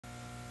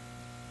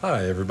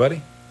Hi,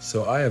 everybody.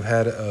 So I have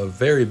had a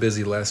very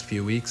busy last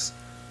few weeks.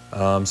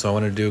 So I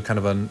want to do kind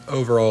of an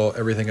overall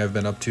everything I've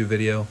been up to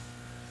video.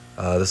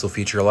 This will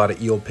feature a lot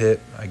of eel pit.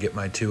 I get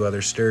my two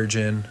other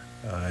sturgeon.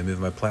 I move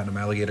my platinum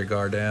alligator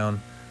gar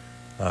down.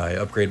 I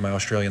upgrade my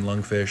Australian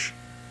lungfish.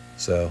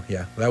 So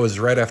yeah, that was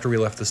right after we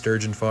left the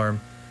sturgeon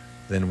farm.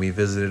 Then we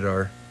visited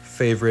our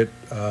favorite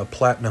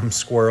platinum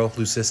squirrel,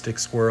 leucistic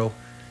squirrel,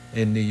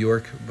 in New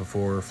York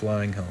before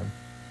flying home.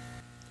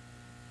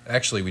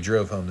 Actually, we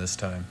drove home this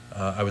time.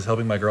 I was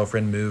helping my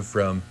girlfriend move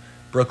from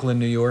Brooklyn,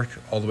 New York,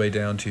 all the way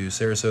down to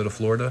Sarasota,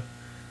 Florida.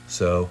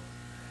 So,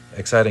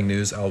 exciting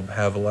news. I'll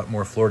have a lot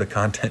more Florida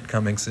content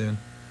coming soon.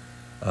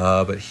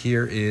 But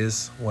here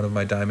is one of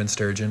my diamond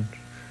sturgeon.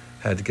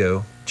 Had to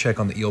go check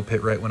on the eel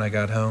pit right when I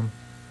got home.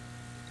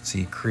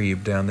 See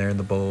Creeb down there in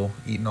the bowl,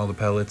 eating all the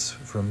pellets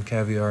from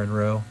Caviar and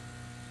Roe.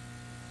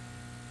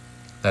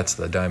 That's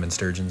the diamond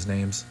sturgeon's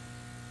names.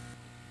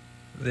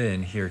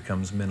 Then here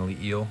comes Minnoly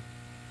Eel.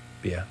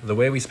 But yeah, the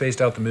way we spaced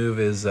out the move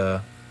is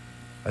I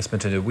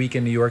spent a week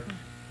in New York,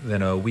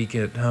 then a week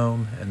at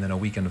home, and then a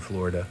week in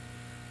Florida.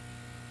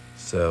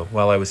 So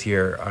while I was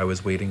here, I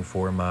was waiting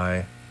for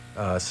my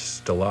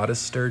Stellatus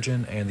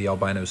sturgeon and the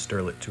albino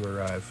sterlet to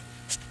arrive.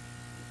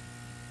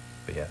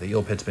 But yeah, the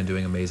eel pit's been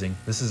doing amazing.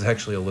 This is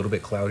actually a little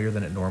bit cloudier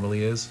than it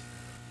normally is.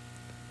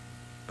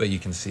 But you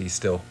can see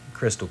still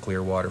crystal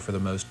clear water for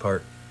the most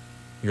part.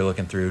 You're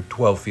looking through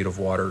 12 feet of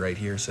water right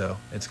here, so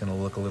it's going to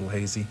look a little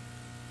hazy.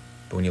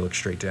 But when you look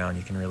straight down,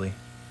 you can really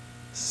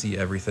see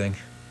everything.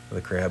 The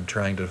crab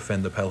trying to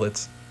defend the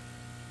pellets.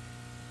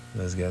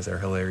 Those guys are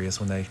hilarious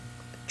when they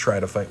try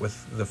to fight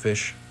with the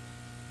fish.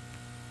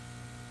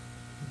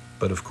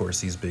 But of course,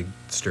 these big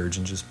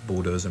sturgeon just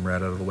bulldoze them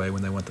right out of the way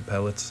when they want the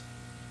pellets.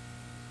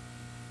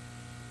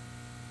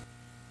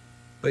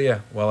 But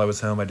yeah, while I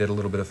was home, I did a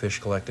little bit of fish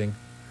collecting.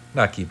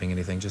 Not keeping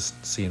anything,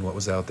 just seeing what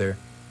was out there.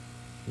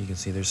 You can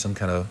see there's some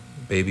kind of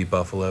baby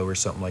buffalo or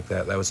something like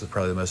that. That was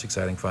probably the most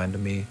exciting find to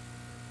me.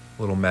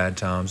 Little mad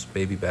toms,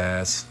 baby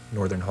bass,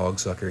 northern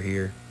hogsucker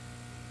here.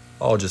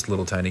 All just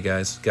little tiny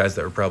guys. Guys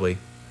that were probably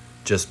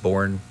just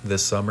born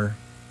this summer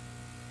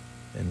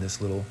in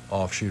this little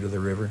offshoot of the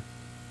river.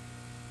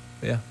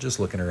 Yeah, just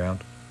looking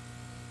around.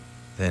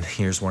 Then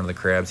here's one of the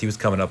crabs. He was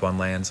coming up on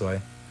land, so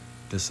I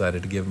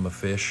decided to give him a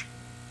fish.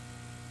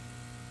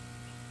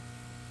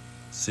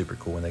 Super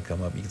cool when they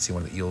come up. You can see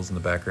one of the eels in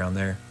the background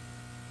there.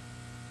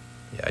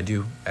 Yeah, I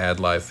do add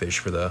live fish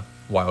for the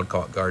wild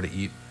caught gar to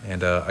eat.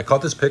 And I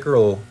caught this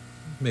pickerel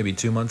maybe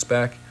 2 months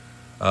back.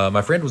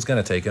 My friend was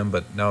going to take him,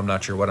 but now I'm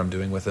not sure what I'm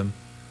doing with him.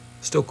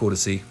 Still cool to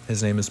see.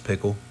 His name is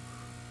Pickle.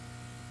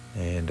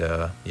 And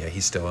yeah,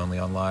 he's still only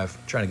on live.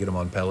 Trying to get him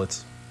on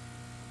pellets.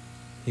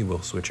 He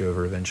will switch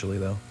over eventually,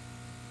 though.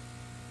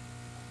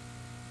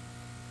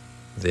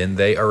 Then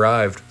they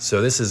arrived.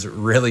 So this is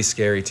really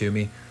scary to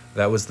me.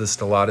 That was the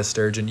Stellatus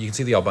sturgeon. You can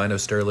see the albino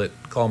sterlet,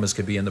 calm as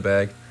could be in the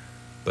bag.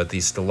 But the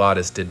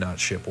Stellatus did not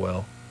ship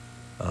well.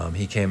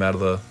 He came out of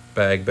the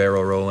bag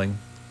barrel rolling.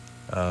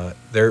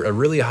 They're a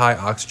really high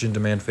oxygen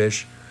demand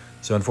fish,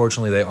 so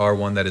unfortunately they are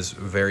one that is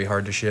very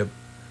hard to ship.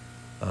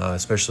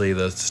 Especially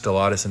the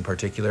Stellatus in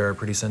particular are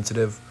pretty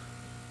sensitive.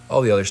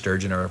 All the other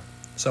sturgeon are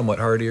somewhat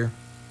hardier,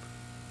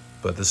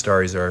 but the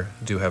Starries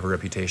do have a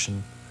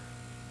reputation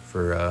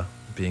for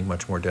being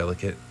much more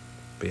delicate.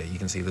 But yeah, you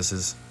can see this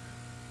is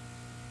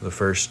the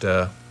first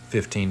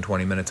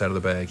 15-20 minutes out of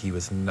the bag. He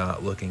was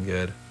not looking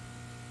good.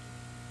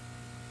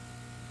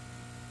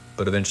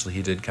 But eventually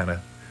he did kind of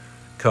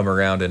come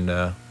around,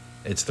 and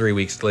it's 3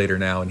 weeks later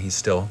now, and he's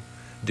still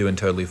doing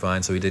totally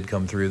fine. So he did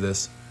come through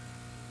this.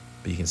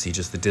 But you can see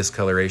just the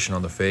discoloration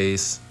on the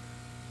face,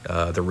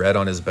 the red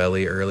on his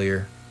belly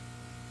earlier.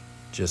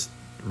 Just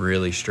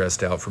really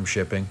stressed out from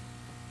shipping.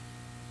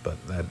 But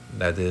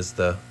that is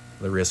the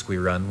risk we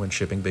run when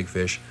shipping big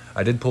fish.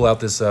 I did pull out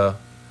this, that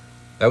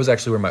was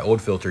actually where my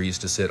old filter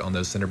used to sit, on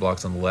those cinder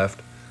blocks on the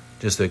left,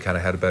 just so it kind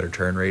of had a better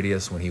turn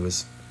radius when he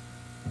was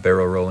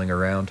barrel rolling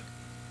around.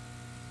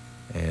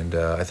 And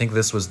I think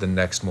this was the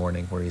next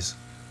morning where he's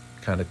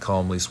kind of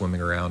calmly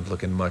swimming around,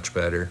 looking much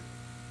better.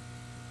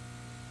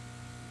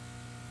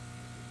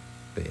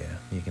 But yeah,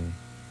 you can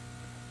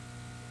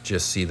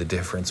just see the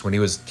difference. When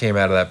he came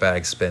out of that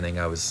bag spinning,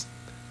 I was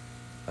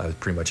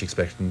pretty much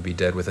expecting to be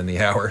dead within the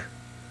hour.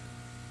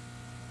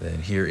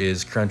 Then here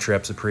is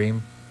Crunchwrap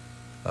Supreme,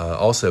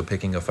 also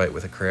picking a fight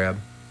with a crab.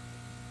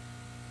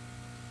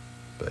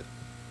 But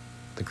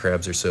the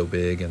crabs are so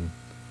big and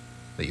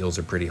the eels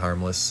are pretty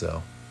harmless,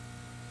 so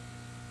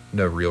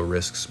no real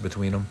risks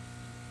between them.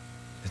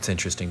 It's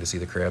interesting to see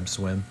the crabs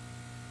swim.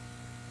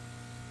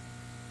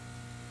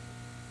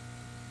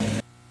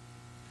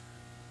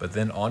 But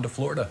then on to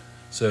Florida.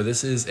 So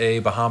this is a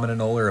Bahama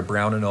anole or a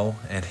brown anole,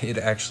 and it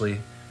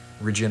actually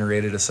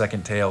regenerated a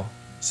second tail.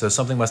 So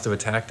something must have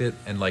attacked it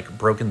and like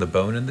broken the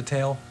bone in the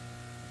tail.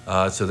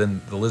 So then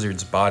the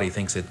lizard's body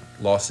thinks it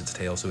lost its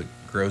tail, so it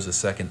grows a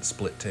second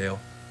split tail.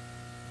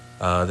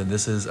 Then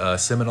this is a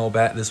Seminole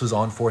bat. This was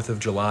on 4th of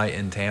July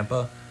in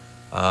Tampa.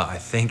 I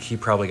think he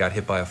probably got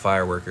hit by a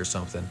firework or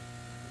something.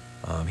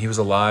 He was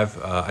alive.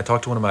 I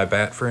talked to one of my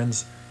bat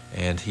friends.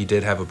 and he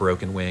did have a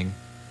broken wing.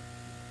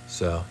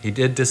 So he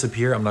did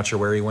disappear. I'm not sure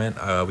where he went.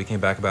 We came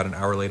back about an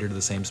hour later to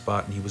the same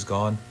spot, and he was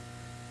gone.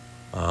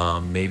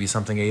 Maybe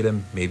something ate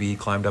him. Maybe he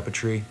climbed up a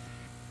tree.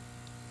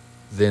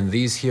 Then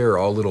these here are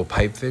all little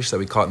pipefish that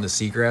we caught in the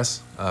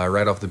seagrass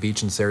right off the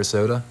beach in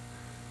Sarasota.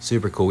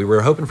 Super cool. We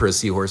were hoping for a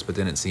seahorse, but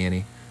didn't see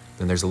any.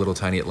 Then there's a little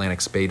tiny Atlantic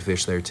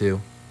spadefish there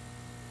too.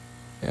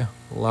 Yeah,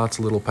 lots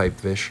of little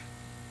pipefish.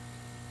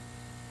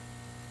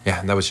 Yeah,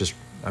 and that was just,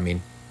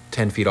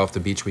 10 feet off the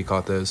beach we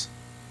caught those.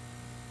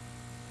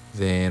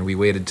 Then we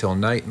waited till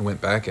night and went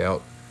back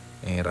out,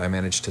 and I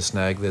managed to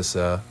snag this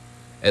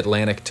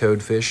Atlantic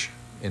toadfish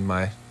in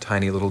my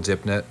tiny little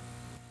dip net.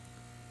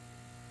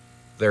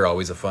 They're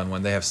always a fun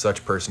one. They have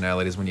such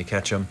personalities when you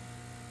catch them.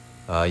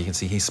 You can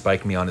see he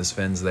spiked me on his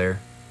fins there.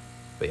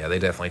 But yeah, they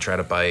definitely try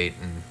to bite,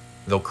 and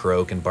they'll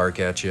croak and bark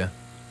at you.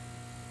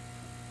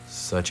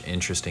 Such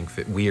interesting,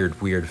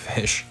 weird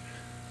fish.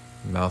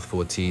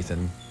 Mouthful of teeth,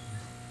 and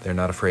they're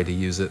not afraid to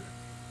use it.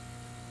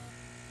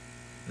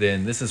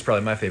 Then this is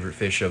probably my favorite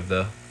fish of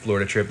the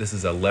Florida trip. This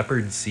is a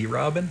leopard sea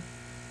robin.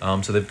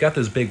 So they've got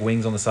those big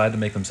wings on the side to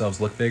make themselves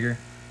look bigger.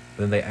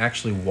 But then they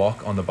actually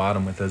walk on the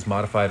bottom with those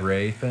modified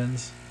ray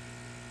fins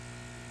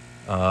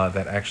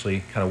that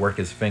actually kind of work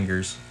as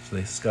fingers. So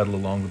they scuttle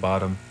along the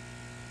bottom.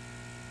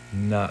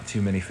 Not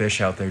too many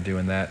fish out there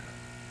doing that.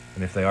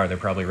 And if they are, they're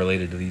probably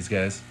related to these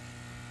guys.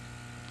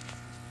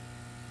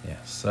 Yeah,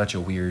 such a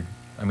weird...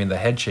 the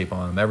head shape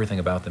on them, everything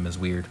about them is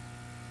weird.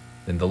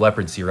 Then the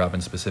leopard sea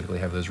robins specifically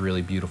have those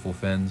really beautiful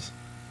fins.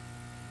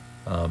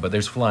 But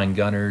there's flying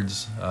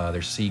gunnards,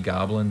 there's sea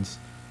goblins.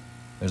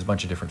 There's a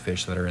bunch of different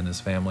fish that are in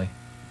this family.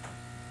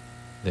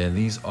 Then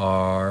these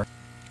are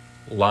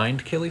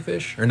lined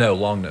killifish, or no,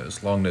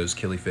 long-nosed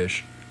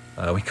killifish.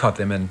 We caught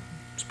them in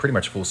pretty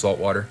much full salt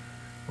water,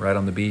 right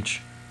on the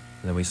beach.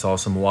 And then we saw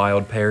some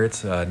wild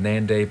parrots,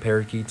 Nande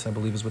parakeets, I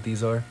believe is what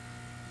these are.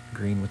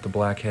 Green with the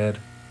black head.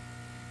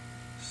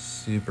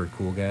 Super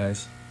cool,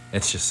 guys.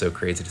 It's just so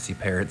crazy to see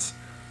parrots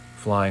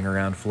flying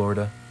around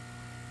Florida.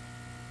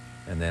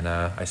 And then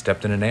I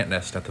stepped in an ant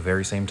nest at the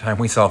very same time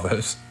we saw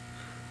those.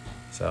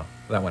 So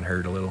that one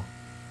hurt a little.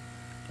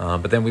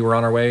 But then we were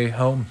on our way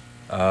home.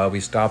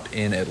 We stopped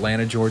in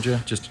Atlanta,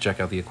 Georgia, just to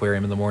check out the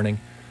aquarium in the morning.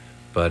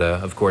 But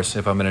of course,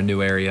 if I'm in a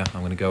new area,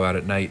 I'm going to go out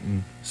at night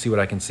and see what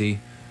I can see.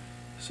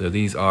 So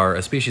these are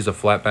a species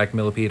of flatback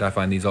millipede. I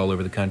find these all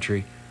over the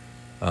country.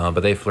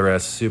 But they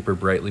fluoresce super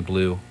brightly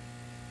blue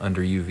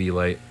under UV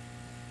light,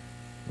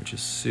 which is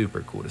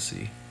super cool to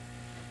see.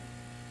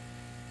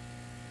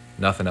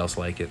 Nothing else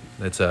like it.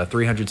 It's a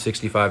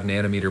 365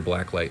 nanometer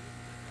blacklight.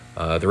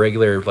 The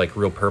regular,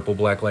 real purple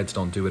blacklights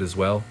don't do it as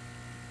well.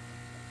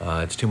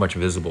 It's too much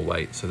visible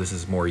light, so this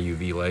is more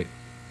UV light.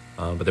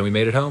 But then we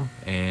made it home,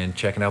 and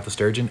checking out the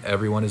sturgeon,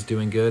 everyone is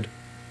doing good.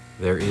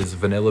 There is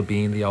Vanilla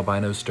Bean, the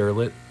albino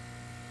sterlet,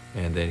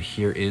 and then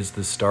here is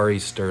the starry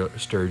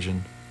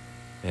sturgeon,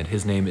 and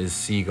his name is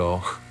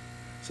Seagull.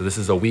 So this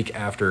is a week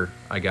after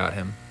I got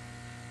him,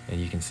 and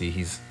you can see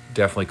he's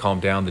definitely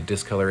calmed down. The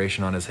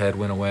discoloration on his head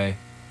went away,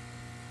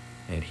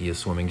 and he is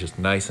swimming just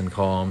nice and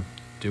calm,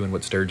 doing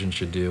what sturgeon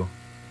should do.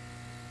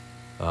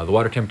 The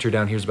water temperature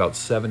down here is about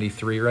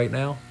 73 right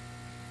now,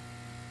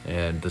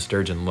 and the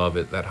sturgeon love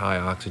it, that high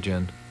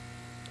oxygen.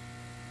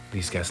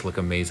 These guys look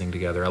amazing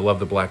together. I love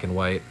the black and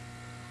white.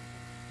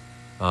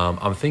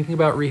 I'm thinking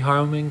about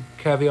rehoming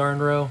Caviar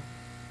and Roe.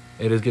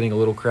 It is getting a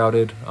little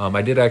crowded.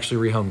 I did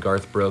actually rehome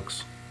Garth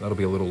Brooks. That'll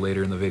be a little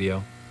later in the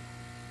video.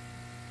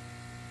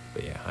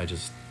 But yeah, I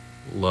just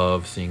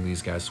love seeing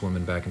these guys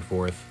swimming back and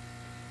forth.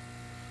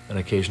 An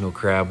occasional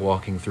crab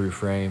walking through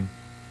frame.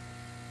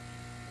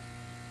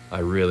 I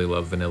really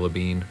love Vanilla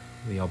Bean,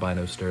 the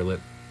albino sterlet.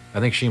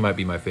 I think she might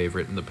be my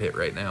favorite in the pit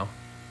right now.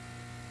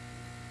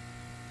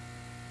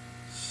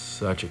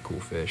 Such a cool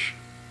fish.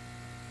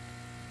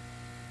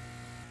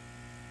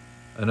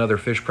 Another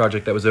fish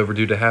project that was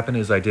overdue to happen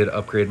is I did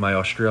upgrade my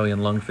Australian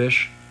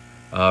lungfish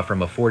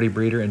from a 40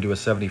 breeder into a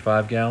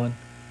 75 gallon.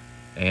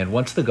 And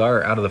once the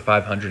gar are out of the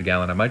 500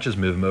 gallon, I might just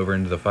move him over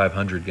into the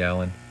 500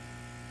 gallon.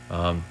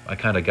 I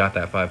kind of got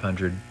that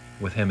 500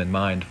 with him in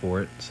mind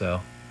for it,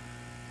 so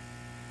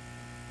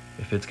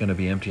if it's going to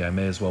be empty, I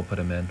may as well put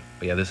him in.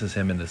 But yeah, this is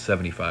him in the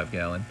 75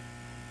 gallon.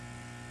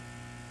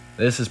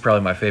 This is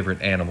probably my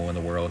favorite animal in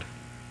the world.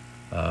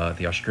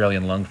 The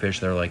Australian lungfish,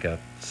 they're like a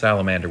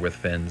salamander with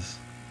fins.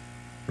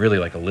 Really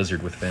like a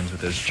lizard with fins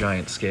with those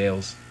giant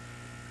scales.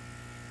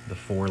 The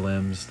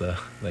forelimbs,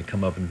 they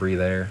come up and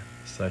breathe air.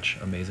 Such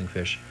amazing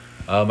fish.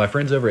 My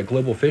friends over at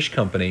Global Fish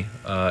Company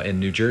in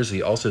New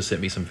Jersey also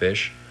sent me some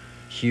fish.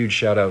 Huge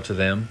shout out to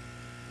them.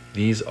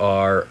 These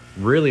are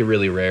really,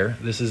 really rare.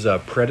 This is a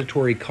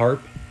predatory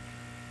carp.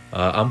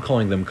 I'm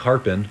calling them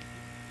carpin.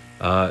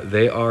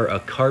 They are a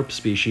carp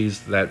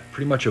species that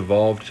pretty much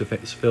evolved to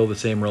fill the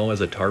same role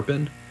as a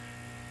tarpon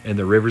in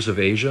the rivers of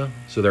Asia.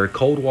 So they're a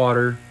cold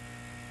water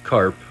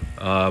carp,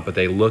 but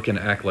they look and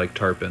act like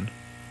tarpon.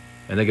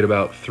 And they get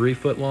about 3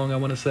 foot long, I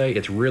want to say.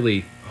 It's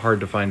really hard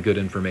to find good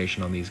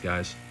information on these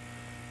guys.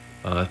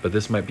 But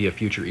this might be a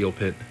future eel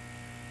pit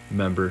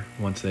member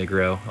once they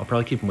grow. I'll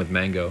probably keep them with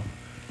Mango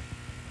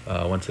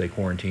once they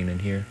quarantine in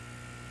here.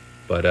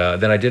 But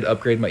then I did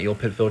upgrade my eel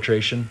pit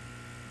filtration.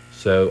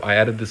 So I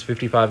added this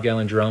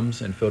 55-gallon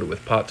drums and filled it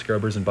with pot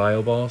scrubbers and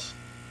bio balls.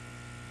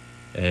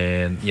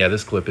 And yeah,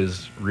 this clip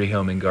is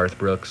rehoming Garth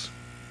Brooks.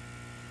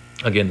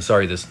 Again,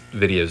 sorry this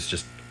video is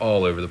just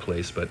all over the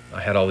place, but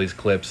I had all these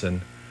clips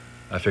and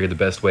I figured the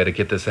best way to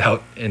get this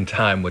out in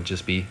time would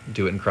just be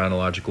do it in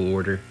chronological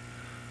order.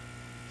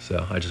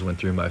 So I just went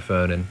through my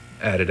phone and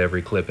added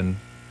every clip and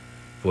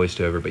voiced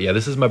over. But yeah,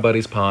 this is my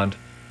buddy's pond.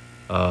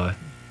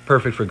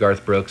 Perfect for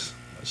Garth Brooks.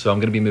 So I'm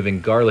going to be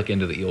moving Garlic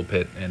into the eel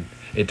pit, and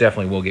it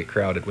definitely will get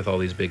crowded with all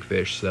these big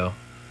fish. So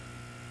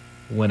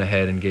went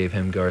ahead and gave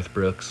him Garth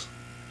Brooks.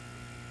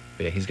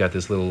 But yeah, he's got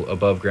this little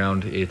above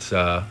ground. It's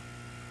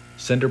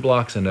cinder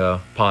blocks and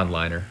a pond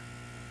liner.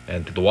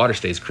 And the water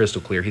stays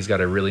crystal clear. He's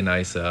got a really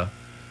nice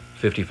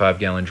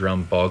 55-gallon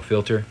drum bog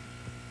filter.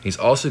 He's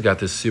also got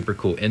this super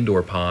cool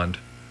indoor pond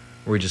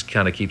where he just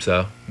kind of keeps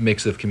a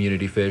mix of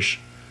community fish.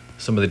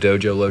 Some of the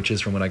dojo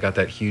loaches from when I got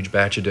that huge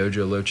batch of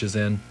dojo loaches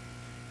in.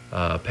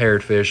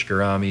 Parrotfish,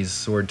 gouramis,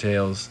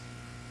 swordtails,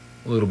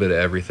 a little bit of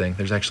everything.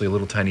 There's actually a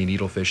little tiny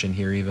needlefish in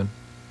here even.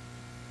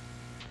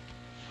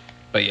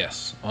 But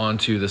yes, on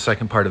to the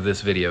second part of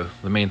this video.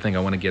 The main thing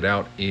I want to get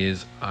out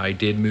is I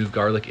did move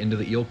Garlic into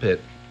the eel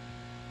pit.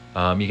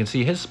 You can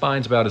see his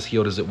spine's about as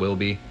healed as it will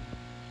be.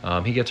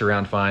 He gets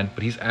around fine,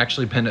 but he's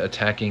actually been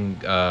attacking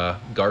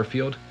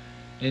Garfield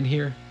in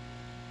here.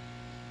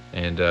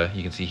 And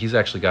you can see he's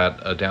actually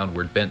got a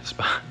downward bent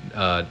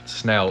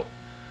snout.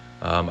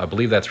 I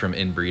believe that's from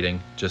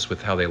inbreeding, just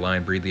with how they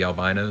line breed the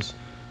albinos.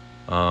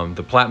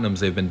 The platinums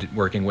they've been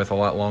working with a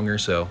lot longer,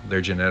 so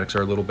their genetics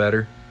are a little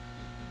better.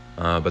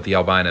 But the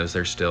albinos,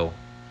 they're still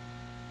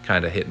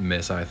kind of hit and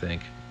miss, I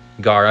think.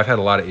 Gar, I've had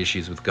a lot of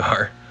issues with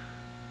Gar.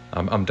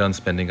 I'm done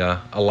spending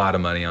a lot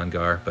of money on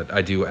Gar, but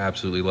I do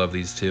absolutely love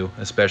these two,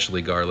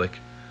 especially Garlic.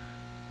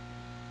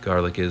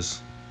 Garlic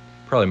is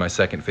probably my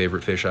second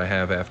favorite fish I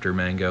have after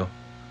Mango.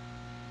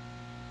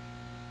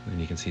 And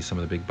you can see some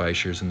of the big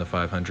bichers in the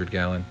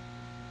 500-gallon.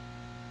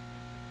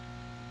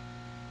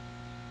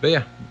 But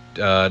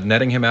yeah,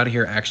 netting him out of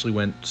here actually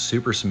went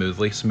super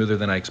smoothly, smoother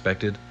than I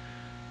expected.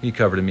 He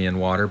covered me in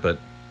water, but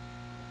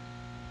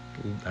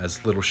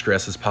as little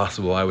stress as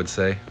possible, I would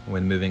say,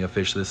 when moving a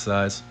fish this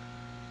size.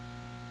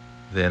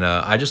 Then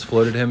I just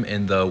floated him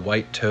in the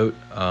white tote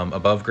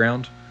above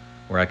ground,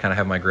 where I kind of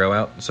have my grow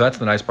out. So that's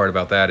the nice part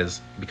about that,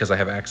 is because I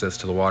have access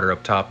to the water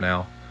up top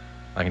now,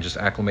 I can just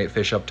acclimate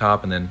fish up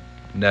top and then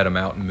net them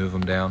out and move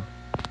them down.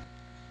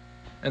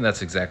 And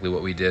that's exactly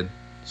what we did.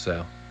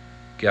 So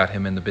got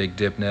him in the big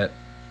dip net.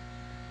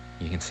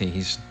 You can see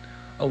he's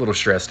a little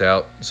stressed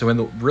out. So in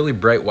the really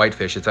bright white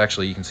fish, it's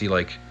actually, you can see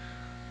like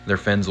their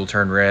fins will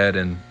turn red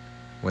and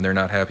when they're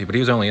not happy. But he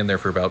was only in there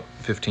for about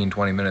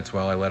 15-20 minutes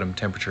while I let him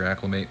temperature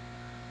acclimate.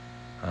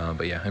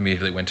 But yeah,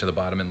 immediately went to the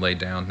bottom and laid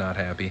down, not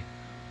happy.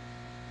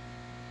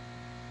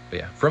 But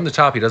yeah, from the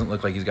top, he doesn't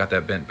look like he's got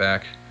that bent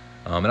back.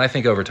 And I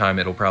think over time,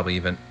 it'll probably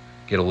even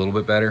get a little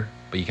bit better.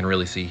 But you can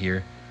really see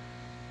here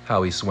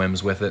how he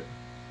swims with it.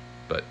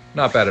 But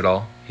not bad at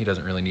all. He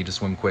doesn't really need to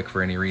swim quick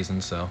for any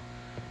reason, so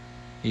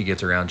he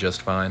gets around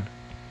just fine.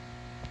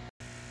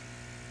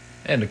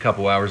 And a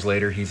couple hours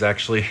later, he's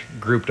actually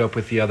grouped up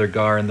with the other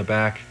Gar in the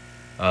back.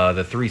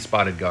 The 3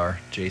 spotted Gar,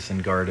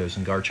 Jason, Gardos,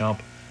 and Garchomp.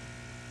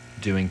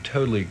 Doing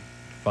totally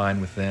fine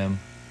with them.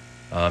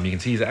 You can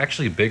see he's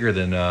actually bigger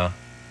than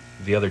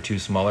the other 2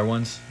 smaller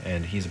ones,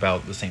 and he's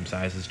about the same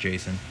size as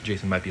Jason.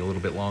 Jason might be a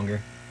little bit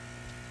longer.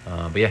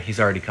 But yeah, he's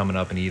already coming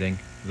up and eating.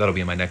 That'll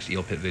be in my next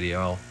eel pit video.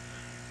 I'll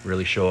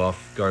really show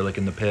off Garlic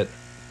in the pit.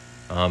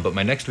 But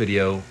my next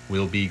video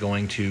will be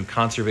going to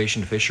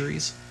Conservation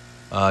Fisheries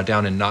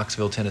down in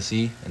Knoxville,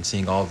 Tennessee, and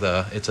seeing all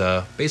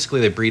the,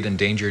 basically they breed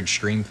endangered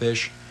stream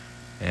fish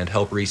and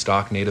help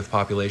restock native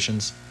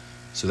populations.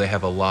 So they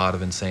have a lot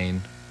of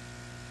insane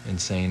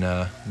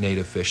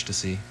native fish to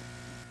see.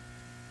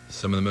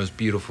 Some of the most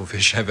beautiful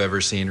fish I've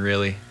ever seen,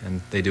 really,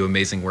 and they do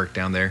amazing work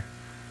down there.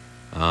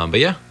 But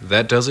yeah,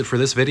 that does it for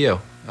this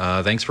video.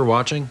 Thanks for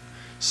watching.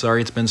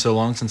 Sorry it's been so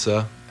long since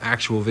an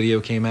actual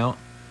video came out.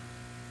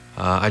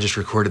 I just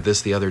recorded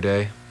this the other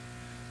day.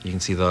 You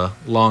can see the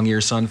long-ear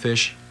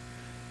sunfish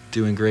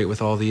doing great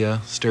with all the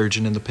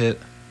sturgeon in the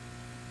pit.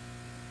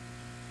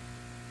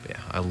 But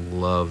yeah, I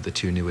love the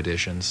 2 new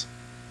additions.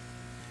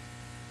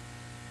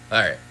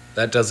 Alright,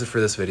 that does it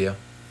for this video.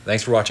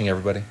 Thanks for watching,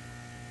 everybody.